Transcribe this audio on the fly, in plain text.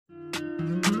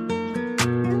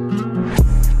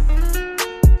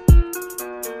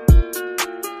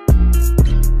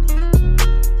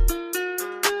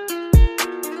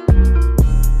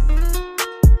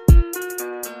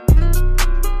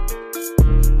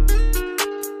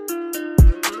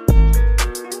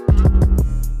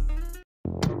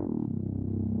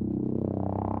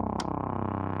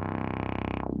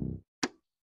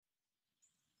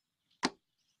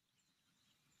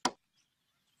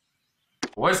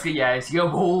What's good, guys? Yo,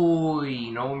 boy,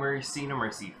 no mercy,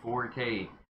 4K.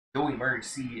 Joey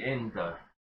Mercy in the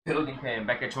building, pen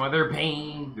back at you another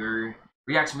banger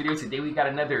reaction video. Today we got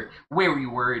another Larry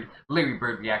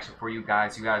Bird reaction for you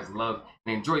guys. You guys love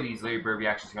and enjoy these Larry Bird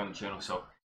reactions here on the channel, so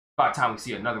about time we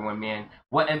see another one, man.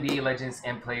 What NBA legends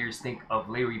and players think of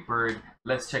Larry Bird?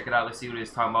 Let's check it out. Let's see what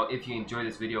it's talking about. If you enjoy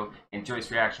this video, enjoy this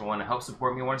reaction, want to help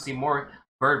support me, want to see more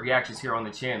Bird reactions here on the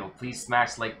channel, please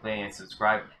smash like, play, and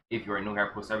subscribe. If you are new here,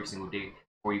 I post every single day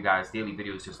for you guys daily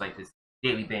videos just like this,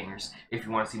 daily bangers. If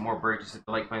you want to see more Bird, just hit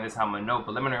the like button. That's how I'm gonna know.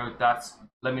 But let me know your thoughts.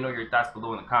 Let me know your thoughts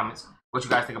below in the comments. What you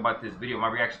guys think about this video, my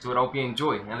reaction to it. I hope you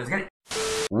enjoy. And let's get it.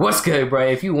 What's good, bro?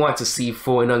 If you want to see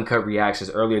full and uncut reactions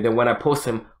earlier than when I post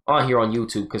them on here on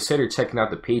YouTube, consider checking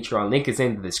out the Patreon. Link is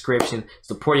in the description.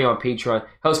 Supporting on Patreon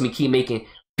helps me keep making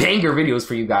banger videos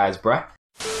for you guys, bro.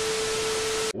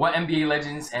 What NBA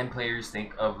legends and players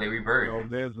think of Larry Bird? You know,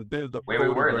 there's a Wait,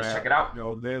 let's check it out. You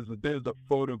know, there's a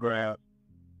photograph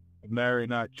of Larry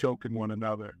and I choking one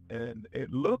another, and it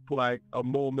looked like a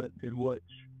moment in which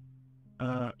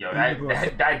yo,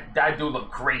 that dude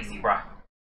look crazy, bro.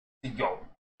 Yo,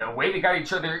 the way they got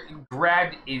each other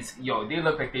grabbed is, yo, they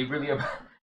look like they really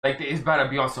like it's about to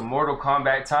be on some Mortal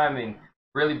Kombat time and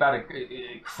really about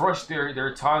to crush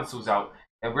their tonsils out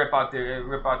and rip out their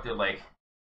like.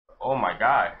 Oh my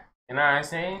god. You know what I'm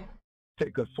saying?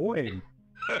 Take a swing.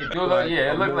 It do look,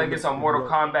 yeah, it looked like it's on Mortal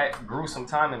Kombat gruesome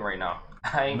timing right now.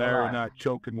 I ain't gonna lie. Larry not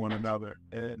choking one another.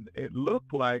 And it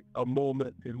looked like a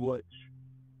moment in which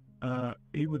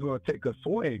he was going to take a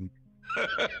swing.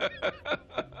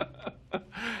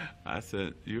 I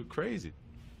said, you're crazy.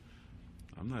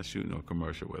 I'm not shooting no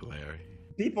commercial with Larry.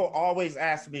 People always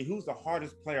ask me, who's the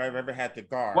hardest player I've ever had to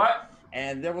guard? What?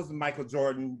 And there was Michael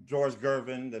Jordan, George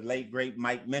Gervin, the late, great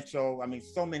Mike Mitchell. I mean,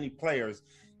 so many players.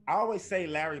 I always say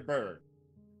Larry Bird.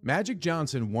 Magic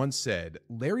Johnson once said,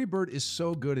 Larry Bird is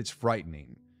so good it's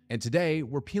frightening. And today,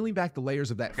 we're peeling back the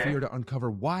layers of that fear to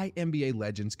uncover why NBA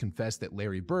legends confess that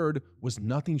Larry Bird was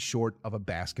nothing short of a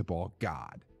basketball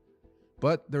god.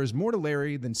 But there's more to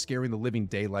Larry than scaring the living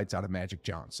daylights out of Magic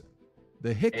Johnson.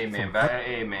 The hick hey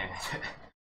man,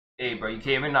 hey bro, you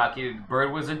can't even knock it.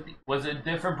 Bird was a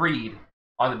different breed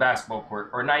on the basketball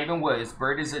court, or not even was.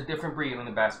 Bird is a different breed on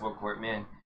the basketball court, man.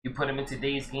 You put him in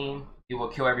today's game, he will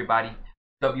kill everybody.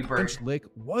 W Bird. French Lick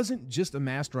wasn't just a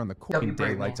master on the court and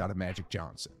daylights out of Magic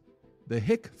Johnson. The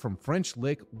hick from French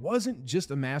Lick wasn't just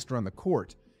a master on the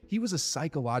court, he was a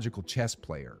psychological chess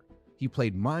player. He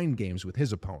played mind games with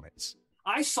his opponents.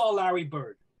 I saw Larry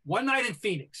Bird one night in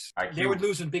Phoenix. They were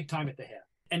losing big time at the half,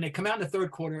 and they come out in the third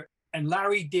quarter, and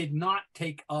Larry did not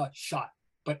take a shot,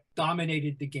 but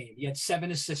dominated the game. He had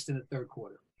 7 assists in the third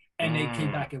quarter, and they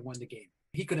came back and won the game.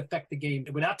 He could affect the game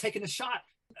without taking a shot.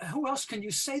 Who else can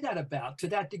you say that about to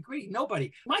that degree?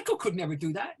 Nobody. Michael could never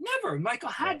do that. Never. Michael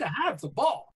had to have the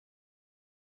ball.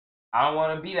 I don't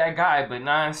want to be that guy, but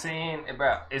now I'm saying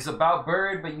it's about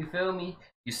Bird, but you feel me?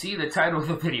 You see the title of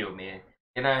the video, man.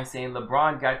 You know what I'm saying?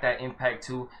 LeBron got that impact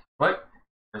too, but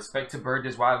respect to Bird.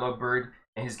 That's why I love Bird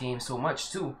and his game so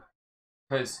much too,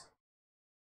 because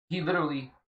he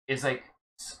literally is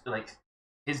like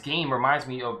his game reminds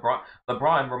me of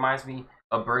LeBron reminds me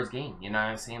of Bird's game. You know what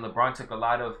I'm saying? LeBron took a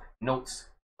lot of notes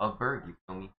of Bird. You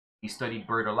feel me? He studied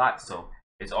Bird a lot, so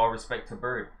it's all respect to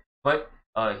Bird. But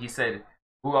he said,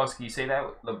 who else can you say that?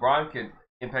 LeBron could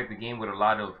impact the game with a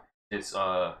lot of this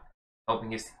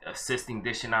helping his assisting,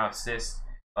 dishing out assists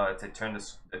to turn the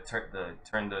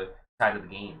side of the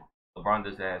game. LeBron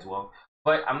does that as well.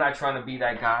 But I'm not trying to be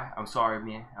that guy. I'm sorry,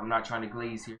 man. I'm not trying to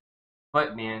glaze here.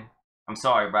 But man, I'm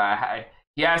sorry, bro.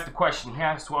 He asked the question. He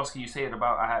asked, who else can you say it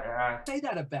about? Say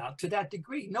that about to that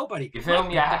degree. Nobody. You feel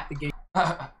me?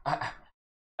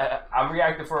 I'm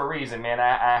reacting for a reason, man.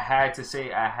 I had to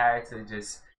say. I had to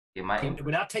just get my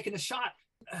without taking a shot.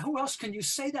 Who else can you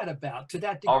say that about to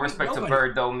that degree? All respect to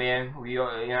Bird, though, man. We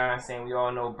all, you know what I'm saying? We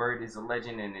all know Bird is a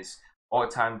legend and is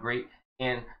all-time great.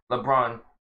 And LeBron,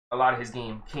 a lot of his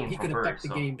game came from Bird. He could affect the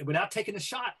game without taking a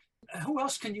shot. Who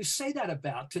else can you say that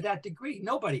about to that degree?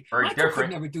 Nobody. Bird's Michael different.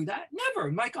 could never do that.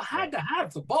 Never. Michael had to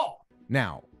have the ball.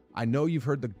 Now, I know you've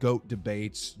heard the GOAT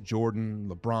debates, Jordan,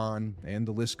 LeBron, and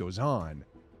the list goes on.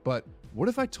 But what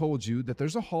if I told you that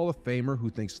there's a Hall of Famer who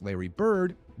thinks Larry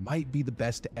Bird might be the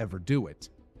best to ever do it?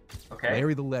 Okay.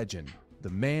 Larry the Legend, the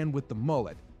man with the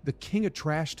mullet, the king of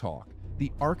trash talk, the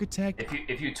architect.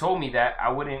 If you told me that, I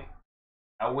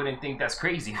wouldn't think that's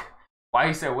crazy. Why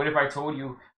you said, what if I told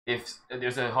you if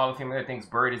there's a Hall of Famer that thinks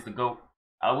Bird is the GOAT?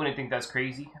 I wouldn't think that's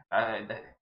crazy.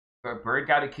 Bird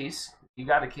got a case. He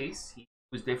got a case. He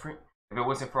was different. If it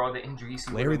wasn't for all the injuries,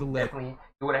 he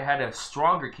would have had a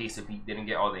stronger case if he didn't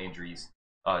get all the injuries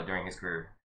during his career.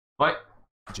 What?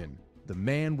 The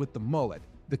man with the mullet,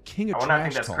 the king of I will not think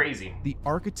trash that's talk, crazy. the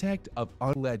architect of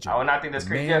unlegend. I will not think that's the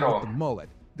crazy man at all. with the mullet,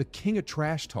 the king of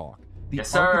trash talk, the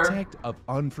Yes, sir. architect of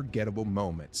unforgettable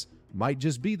moments. Might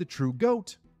just be the true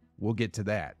GOAT. We'll get to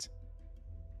that.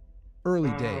 Early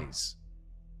days.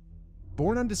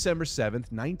 Born on December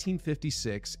 7th,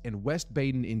 1956 in West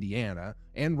Baden, Indiana,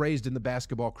 and raised in the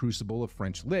basketball crucible of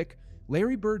French Lick,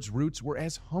 Larry Bird's roots were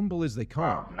as humble as they come.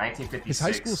 Wow, 1956. His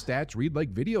high school stats read like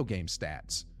video game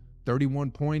stats.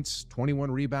 31 points,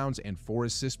 21 rebounds, and 4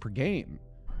 assists per game.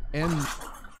 And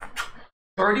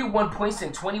 31 points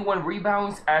and 21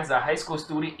 rebounds as a high school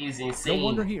student is insane. no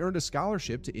wonder he earned a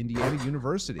scholarship to Indiana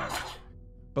University.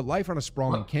 But life on a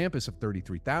sprawling campus of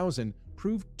 33,000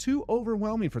 proved too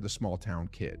overwhelming for the small town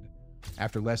kid.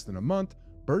 After less than a month,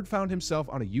 Bird found himself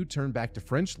on a U-turn back to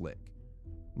French Lick.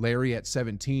 Larry, at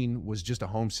 17, was just a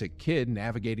homesick kid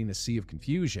navigating a sea of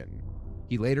confusion.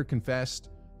 He later confessed,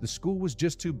 "The school was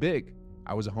just too big.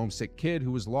 I was a homesick kid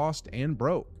who was lost and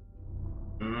broke."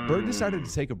 Bird decided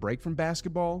to take a break from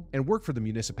basketball and work for the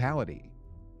municipality.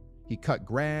 He cut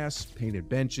grass, painted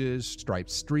benches, striped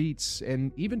streets,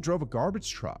 and even drove a garbage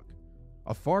truck.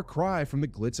 A far cry from the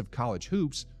glitz of college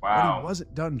hoops, but he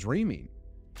wasn't done dreaming.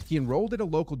 He enrolled at a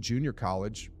local junior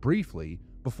college, briefly,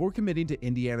 before committing to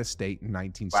Indiana State in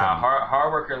 1970. Wow,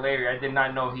 hard worker Larry. I did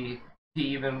not know he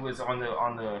even was on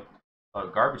the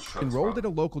garbage truck. Enrolled at a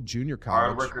local junior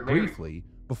college, briefly,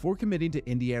 before committing to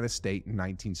Indiana State in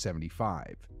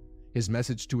 1975. His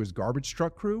message to his garbage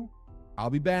truck crew?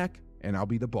 I'll be back, and I'll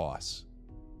be the boss.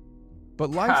 But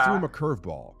life threw him a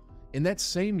curveball. In that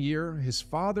same year, his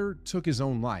father took his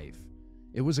own life.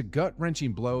 It was a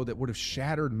gut-wrenching blow that would have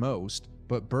shattered most,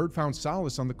 but Bird found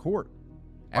solace on the court.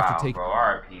 After bro,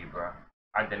 R.I.P., bro.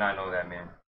 I did not know that, man.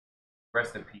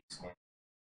 Rest in peace, man.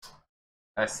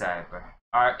 That's sad, bro.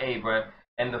 Hey, bro.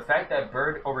 And the fact that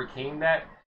Bird overcame that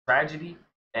tragedy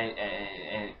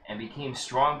and became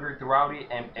stronger throughout it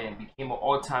and became an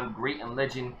all-time great and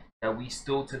legend that we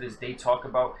still to this day talk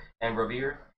about and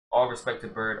revere. All respect to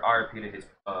Bird. R.I.P. to his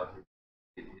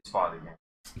father, man.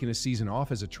 Taking a season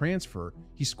off as a transfer,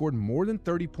 he scored more than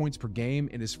 30 points per game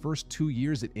in his first 2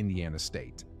 years at Indiana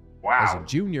State. Wow. As a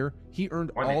junior, he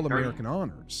earned All-American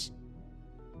honors.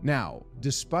 Now,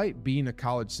 despite being a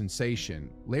college sensation,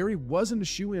 Larry wasn't a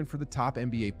shoo-in for the top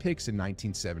NBA picks in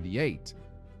 1978.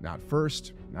 Not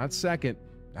first, not second,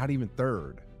 not even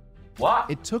third. What?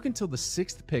 It took until the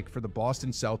 6th pick for the Boston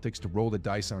Celtics to roll the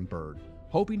dice on Bird,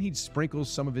 hoping he'd sprinkle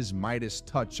some of his Midas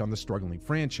touch on the struggling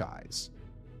franchise.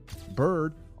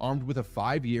 Bird, armed with a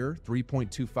 5-year,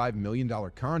 $3.25 million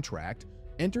contract,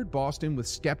 entered Boston with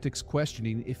skeptics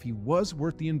questioning if he was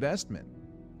worth the investment.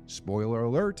 Spoiler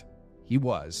alert, he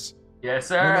was. Yes,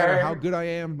 sir. No matter how good I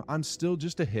am, I'm still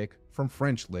just a hick from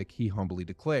French Lick, he humbly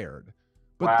declared.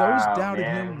 But those doubted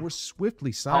him were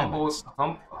swiftly silenced.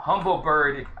 Humble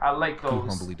Bird, I like those. He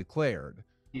humbly declared.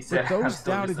 He said, but those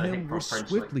doubted him were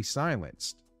swiftly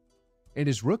silenced. In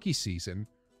his rookie season,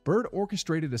 Bird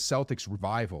orchestrated a Celtics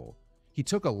revival. He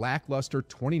took a lackluster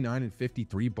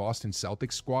 29-53 Boston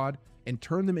Celtics squad and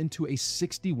turned them into a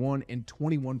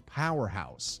 61-21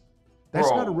 powerhouse.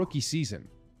 That's not a rookie season.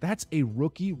 That's a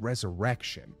rookie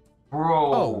resurrection.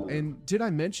 Bro. Oh, and did I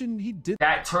mention he did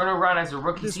that turnaround as a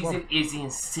rookie season is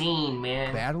insane,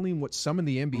 man. Battling what some in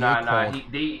the NBA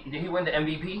called... Did he win the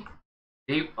MVP?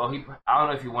 I don't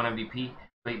know if he won MVP,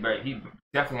 but he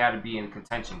definitely had to be in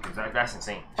contention because that's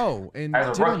insane. Oh, and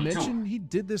did I mention he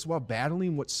did this while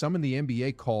battling what some in the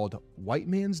NBA called white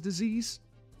man's disease?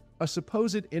 A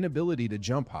supposed inability to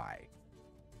jump high.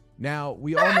 Now,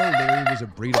 we all know Larry was a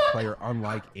breed of player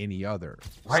unlike any other.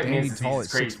 Standing tall at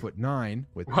 6'9",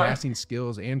 with passing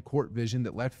skills and court vision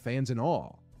that left fans in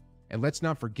awe. And let's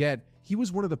not forget, he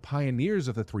was one of the pioneers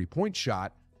of the three-point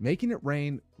shot, making it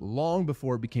rain long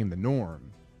before it became the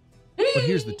norm. But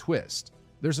here's the twist.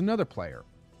 There's another player,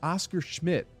 Oscar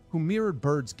Schmidt, who mirrored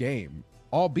Bird's game,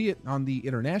 albeit on the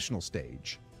international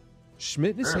stage.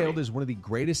 Schmidt is hailed as one of the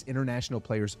greatest international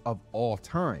players of all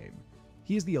time.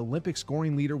 He is the Olympic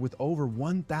scoring leader with over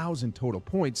 1,000 total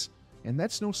points, and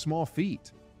that's no small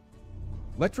feat.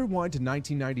 Let's rewind to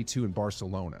 1992 in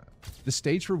Barcelona, the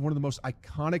stage for one of the most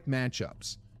iconic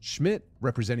matchups. Schmidt,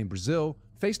 representing Brazil,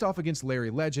 faced off against Larry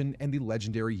Legend and the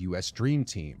legendary US Dream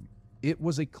Team. It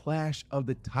was a clash of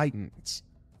the titans.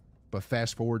 But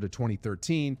fast forward to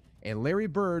 2013, and Larry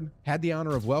Bird had the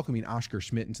honor of welcoming Oscar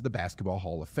Schmidt into the Basketball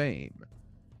Hall of Fame.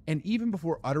 And even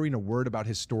before uttering a word about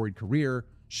his storied career,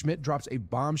 Schmidt drops a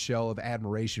bombshell of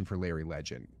admiration for Larry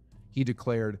Legend. He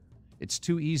declared, "It's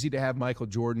too easy to have Michael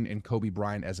Jordan and Kobe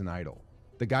Bryant as an idol.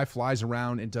 The guy flies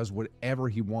around and does whatever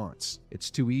he wants.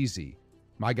 It's too easy.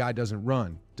 My guy doesn't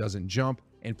run, doesn't jump,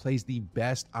 and plays the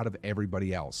best out of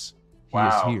everybody else. He Wow.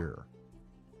 is here.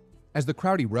 As the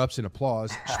crowd erupts in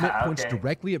applause, Schmidt points Okay.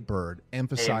 directly at Bird,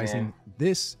 emphasizing,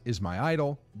 "This is my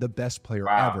idol, the best player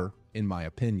Wow. ever, in my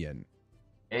opinion."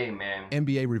 Hey, man.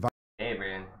 NBA Hey,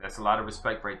 man. That's a lot of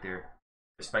respect right there.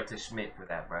 Respect to Schmidt for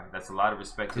that, bro. That's a lot of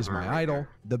respect to is Bird my right idol, there.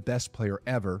 the best player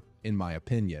ever, in my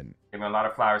opinion. Give me a lot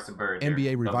of flowers to Bird.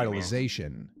 NBA there.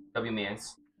 revitalization.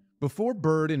 W-Mans. Before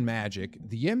Bird and Magic,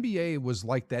 the NBA was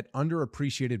like that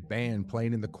underappreciated band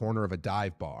playing in the corner of a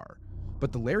dive bar.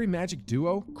 But the Larry Magic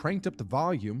duo cranked up the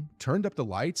volume, turned up the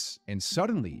lights, and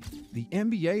suddenly, the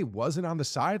NBA wasn't on the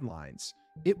sidelines.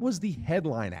 It was the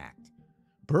headline act.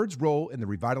 Bird's role in the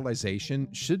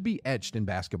revitalization should be etched in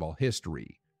basketball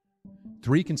history.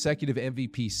 3 consecutive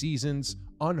MVP seasons,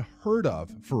 unheard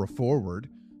of for a forward,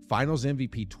 Finals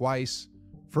MVP twice,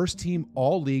 first team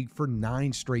All-League for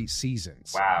 9 straight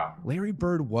seasons. Wow. Larry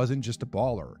Bird wasn't just a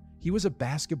baller, he was a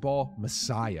basketball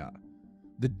messiah.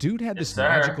 The dude had this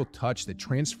magical touch that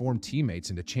transformed teammates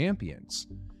into champions.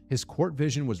 His court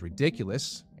vision was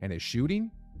ridiculous, and his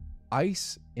shooting?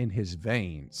 Ice in his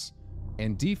veins.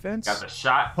 And defense? Got the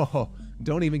shot. Oh,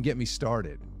 don't even get me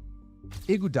started.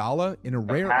 Iguodala, in a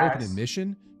rare open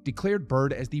admission, declared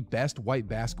Bird as the best white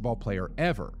basketball player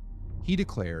ever. He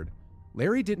declared,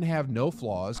 "Larry didn't have no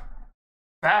flaws."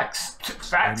 Facts.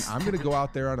 Facts. And I'm going to go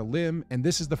out there on a limb, and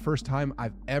this is the first time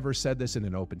I've ever said this in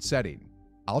an open setting.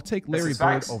 I'll take Larry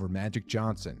Bird over Magic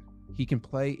Johnson. He can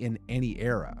play in any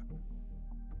era.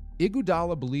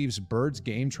 Iguodala believes Bird's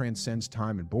game transcends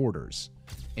time and borders.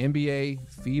 NBA,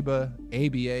 FIBA,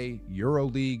 ABA,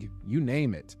 EuroLeague, you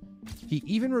name it. He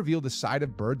even revealed a side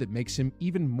of Bird that makes him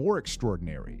even more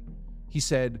extraordinary. He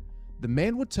said, "The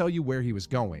man would tell you where he was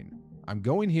going. I'm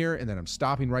going here and then I'm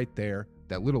stopping right there.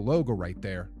 That little logo right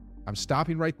there. I'm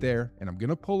stopping right there and I'm going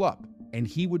to pull up." And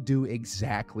he would do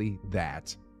exactly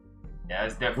that. Yeah,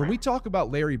 it's different. When we talk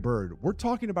about Larry Bird, we're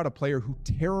talking about a player who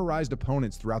terrorized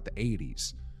opponents throughout the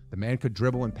 80s. The man could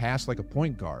dribble and pass like a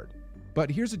point guard. But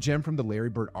here's a gem from the Larry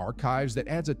Bird archives that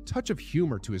adds a touch of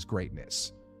humor to his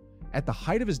greatness. At the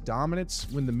height of his dominance,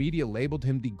 when the media labeled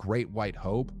him the Great White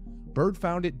Hope, Bird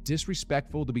found it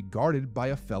disrespectful to be guarded by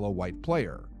a fellow white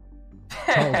player.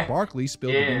 Charles Barkley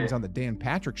spilled the beans on the Dan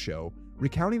Patrick Show,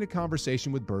 recounting a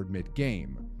conversation with Bird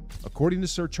mid-game. According to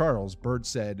Sir Charles, Bird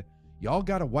said, "Y'all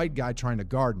got a white guy trying to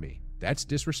guard me. That's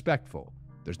disrespectful.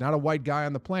 There's not a white guy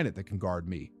on the planet that can guard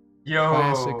me." Yo.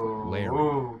 Classic Larry.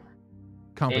 Ooh.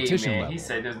 Competition Hey, man, level. He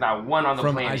said there's not one on the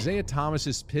From planet. Isaiah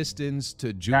Thomas's Pistons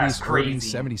to Julius crazy.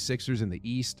 Erving's 76ers in the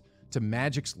East to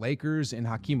Magic's Lakers and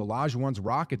Hakeem Olajuwon's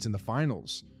Rockets in the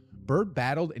finals, Bird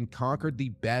battled and conquered the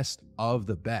best of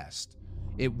the best.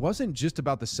 It wasn't just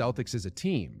about the Celtics as a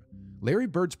team. Larry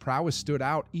Bird's prowess stood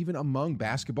out even among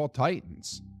basketball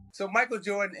titans. So Michael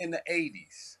Jordan in the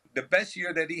 80s, the best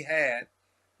year that he had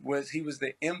was he was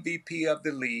the MVP of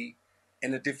the league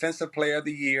and the Defensive Player of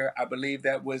the Year. I believe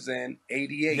that was in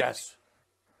 88. Yes.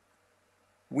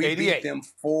 We 88.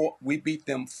 beat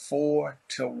them 4-1.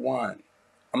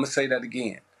 I'm gonna say that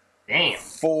again. Damn.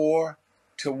 4-1.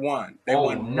 They Oh,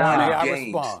 won nah. one I game,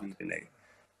 respond. Stephen A.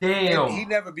 Damn. And he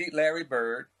never beat Larry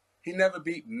Bird. He never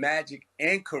beat Magic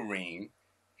and Kareem.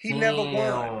 He never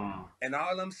won. And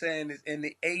all I'm saying is in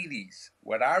the 80s,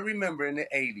 what I remember in the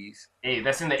 80s, Hey,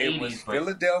 that's in the 80s. it was but,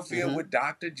 Philadelphia with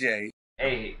Dr. J.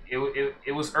 Hey,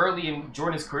 it was early in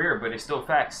Jordan's career, but it's still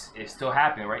facts. It still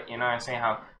happened, right? You know what I'm saying?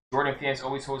 How Jordan fans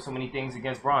always hold so many things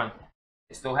against Bron.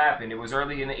 It still happened. It was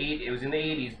early in the 80s. It was in the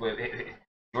 80s, but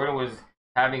Jordan was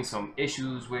having some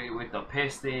issues with the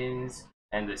Pistons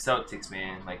and the Celtics,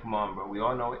 man. Like, come on, bro. We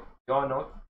all know it. We all know it.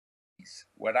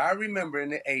 What I remember in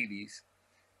the 80s,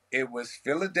 it was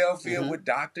Philadelphia with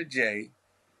Dr. J,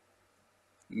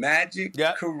 Magic,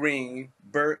 Kareem,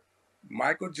 Burt,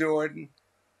 Michael Jordan.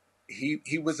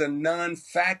 He was a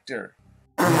non-factor.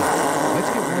 Let's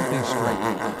get one thing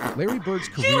straight. Larry Bird's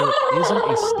career isn't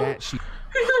a stat sheet.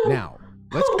 Now,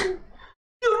 let's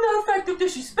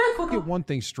get one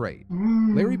thing straight.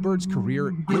 Larry Bird's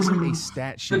career isn't a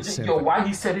stat sheet symphony. Yo, why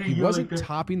he said it? He wasn't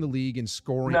topping the league in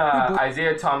scoring. Nah,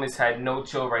 Isaiah Thomas had no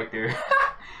chill right there.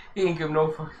 He didn't give no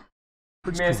fuck.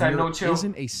 Bird's Man had no career chill.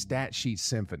 isn't a stat sheet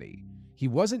symphony. He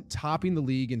wasn't topping the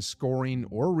league in scoring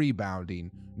or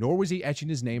rebounding, nor was he etching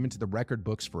his name into the record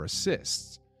books for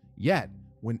assists. Yet,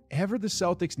 whenever the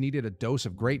Celtics needed a dose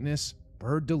of greatness,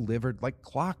 Bird delivered like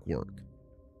clockwork.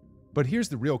 But here's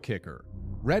the real kicker.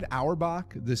 Red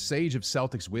Auerbach, the sage of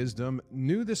Celtics wisdom,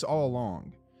 knew this all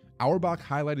along. Auerbach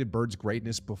highlighted Bird's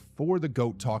greatness before the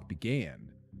GOAT talk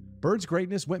began. Bird's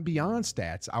greatness went beyond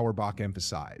stats, Auerbach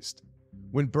emphasized.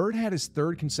 When Bird had his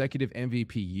 3rd consecutive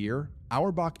MVP year,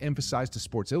 Auerbach emphasized to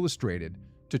Sports Illustrated,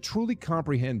 to truly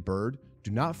comprehend Bird,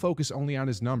 do not focus only on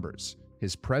his numbers.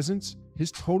 His presence,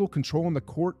 his total control on the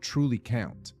court truly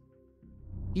count.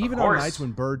 Even on nights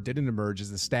when Bird didn't emerge as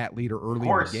the stat leader early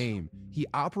in the game, he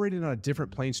operated on a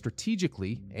different plane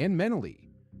strategically and mentally.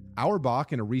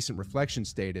 Auerbach, in a recent reflection,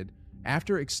 stated,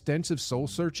 "After extensive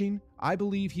soul-searching, I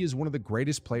believe he is one of the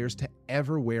greatest players to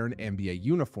ever wear an NBA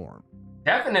uniform."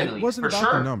 Definitely, it wasn't for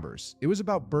about sure. the numbers. It was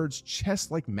about Bird's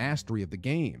chess-like mastery of the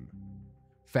game.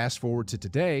 Fast forward to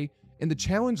today, and the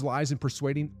challenge lies in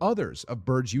persuading others of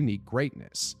Bird's unique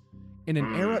greatness. In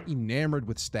an era enamored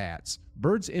with stats,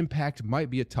 Bird's impact might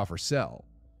be a tougher sell.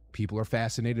 People are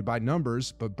fascinated by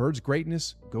numbers, but Bird's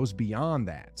greatness goes beyond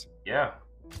that. Yeah.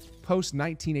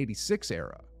 Post-1986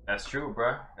 era. That's true,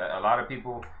 bruh. A lot of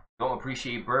people don't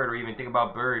appreciate Bird or even think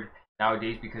about Bird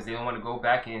nowadays because they don't want to go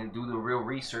back and do the real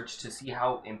research to see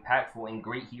how impactful and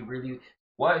great he really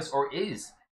was or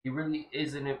is. He really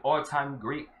is an all-time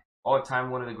great, all-time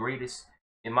one of the greatest,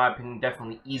 in my opinion,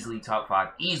 definitely easily top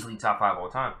 5 all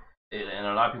time. And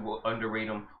a lot of people underrate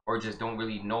him or just don't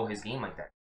really know his game like that.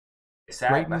 It's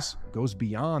sad. Greatness goes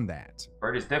beyond that.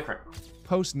 Bird is different.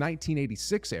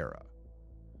 Post-1986 era.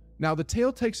 Now, the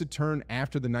tale takes a turn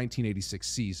after the 1986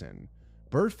 season.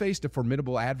 Bird faced a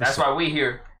formidable adversary. That's why we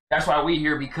here. That's why we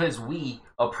here, because we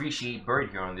appreciate Bird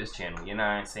here on this channel. You know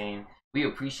what I'm saying? We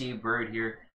appreciate Bird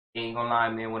here. Ain't gonna lie,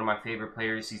 man. One of my favorite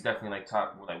players. He's definitely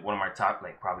one of my top,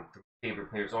 probably 3 favorite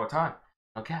players all time.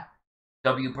 Okay,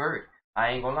 W Bird. I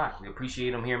ain't gonna lie. We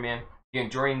appreciate him here, man. If you're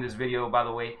enjoying this video, by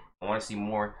the way, I want to see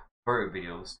more Bird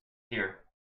videos here.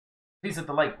 Please hit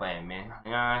the like button, man.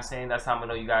 You know what I'm saying? That's how I'm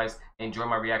gonna know you guys enjoy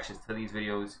my reactions to these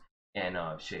videos. And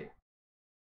shit,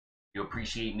 you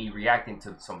appreciate me reacting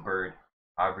to some Bird.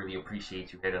 I really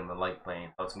appreciate you hitting the like button.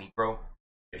 It helps me grow.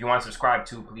 If you want to subscribe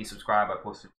too, please subscribe. I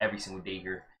post every single day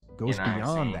here. Goes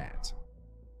beyond that.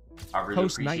 I really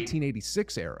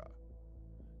Post-1986 era.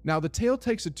 Now, the tale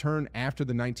takes a turn after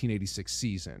the 1986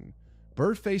 season.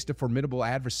 Bird faced a formidable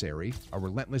adversary, a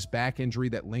relentless back injury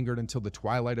that lingered until the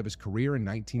twilight of his career in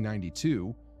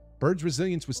 1992. Bird's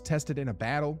resilience was tested in a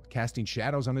battle, casting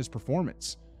shadows on his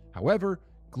performance. However,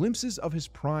 glimpses of his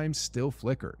prime still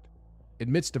flickered.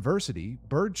 Amidst adversity,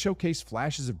 Bird showcased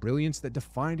flashes of brilliance that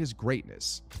defined his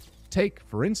greatness. Take,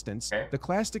 for instance, the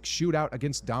classic shootout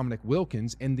against Dominic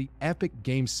Wilkins in the epic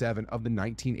Game 7 of the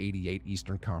 1988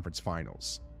 Eastern Conference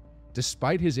Finals.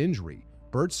 Despite his injury,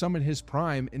 Bird summoned his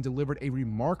prime and delivered a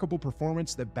remarkable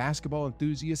performance that basketball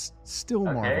enthusiasts still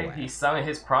marvel at. He summoned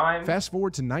his prime. Fast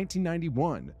forward to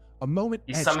 1991, a moment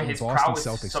he etched summoned in his Boston prowess,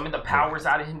 Celtics. summoned the powers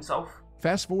out of himself.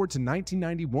 Fast forward to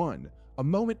 1991, a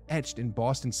moment etched in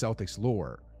Boston Celtics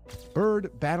lore.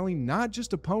 Bird, battling not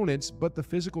just opponents, but the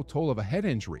physical toll of a head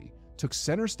injury, took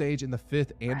center stage in the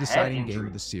 5th and deciding game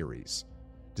of the series.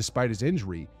 Despite his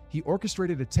injury, he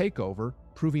orchestrated a takeover,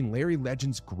 proving Larry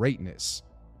Legend's greatness.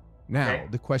 Now,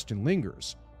 the question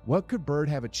lingers, what could Bird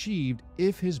have achieved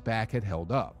if his back had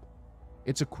held up?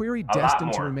 It's a query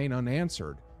destined to remain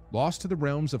unanswered, lost to the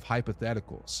realms of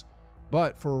hypotheticals.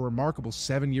 But for a remarkable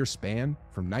 7-year span,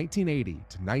 from 1980 to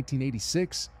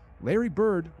 1986, Larry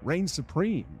Bird reigned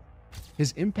supreme.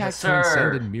 His impact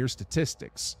transcended mere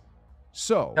statistics.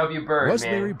 So, was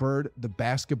Larry Bird the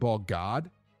basketball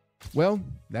god? Well,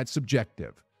 that's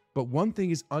subjective. But one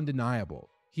thing is undeniable.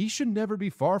 He should never be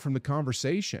far from the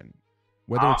conversation.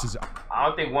 Whether it's his... I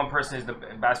don't think one person is the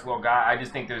basketball god. I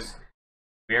just think there's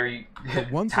very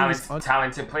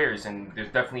talented players, and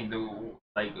there's definitely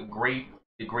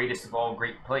the greatest of all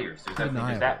great players. There's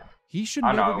definitely that. He should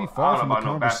never be far from the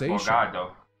conversation. God,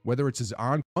 though. Whether it's his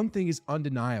one thing is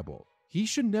undeniable. He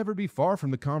should never be far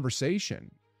from the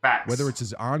conversation. Facts. Whether it's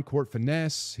his on-court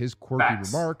finesse, his quirky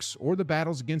remarks, or the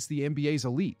battles against the NBA's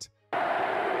elite. LeBron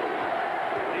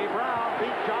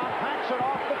beat John Paxson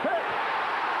off the pitch.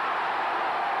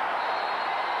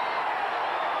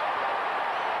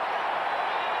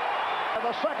 And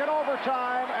the second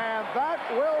overtime, and that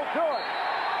will do it.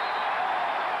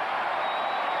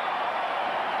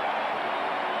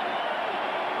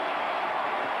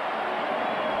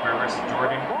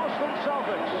 Jordan. Boston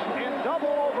Celtics in double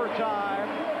overtime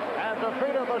and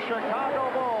defeated the Chicago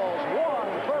Bulls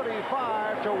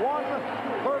 135 to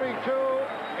 132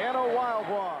 in a wild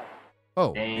one.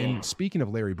 Oh, and speaking of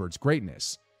Larry Bird's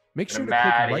greatness, make sure to click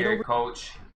right over.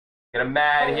 Coach. Get him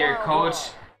mad here,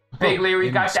 Coach. Big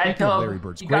Larry got that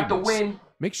dub. He got the win.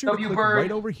 Make sure to click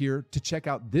right over here to check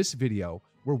out this video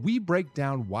where we break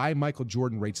down why Michael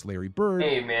Jordan rates Larry Bird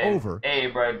over. Hey,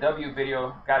 bro. W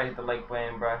video. Gotta hit the like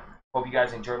button, bro. Hope you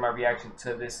guys enjoyed my reaction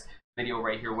to this video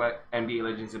right here. What NBA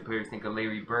legends and players think of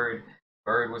Larry Bird.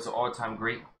 Bird was an all-time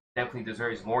great. definitely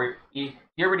deserves more. He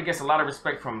already gets a lot of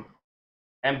respect from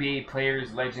NBA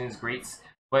players, legends, greats,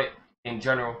 but in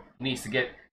general,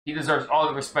 he deserves all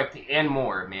the respect and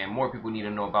more, man. More people need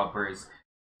to know about Bird's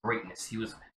greatness. He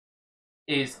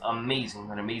is amazing,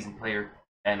 an amazing player,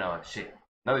 and shit.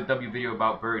 Another W video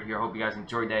about Bird here. I hope you guys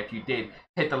enjoyed that. If you did,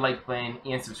 hit the like button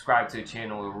and subscribe to the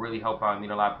channel. It will really help out. I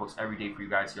mean, a lot of posts every day for you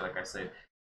guys here. Like I said,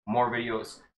 more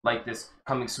videos like this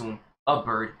coming soon of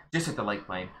Bird. Just hit the like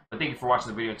button. But thank you for watching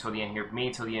the video until the end here. For me,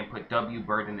 until the end, put W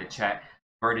Bird in the chat.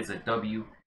 Bird is a W.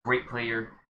 Great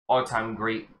player, all-time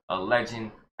great, a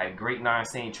legend, had great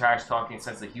non-saying, trash talking,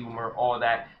 sense of humor, all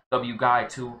that. W guy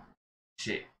too.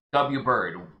 Shit. W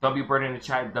Bird. W Bird in the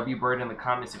chat. W Bird in the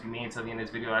comments. If you made it until the end of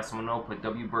this video, let someone know. Put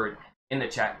W Bird in the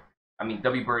chat. I mean,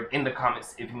 W Bird in the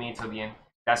comments if you made it until the end.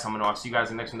 That's someone know. I'll see you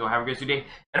guys in the next one. Have a great day.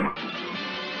 And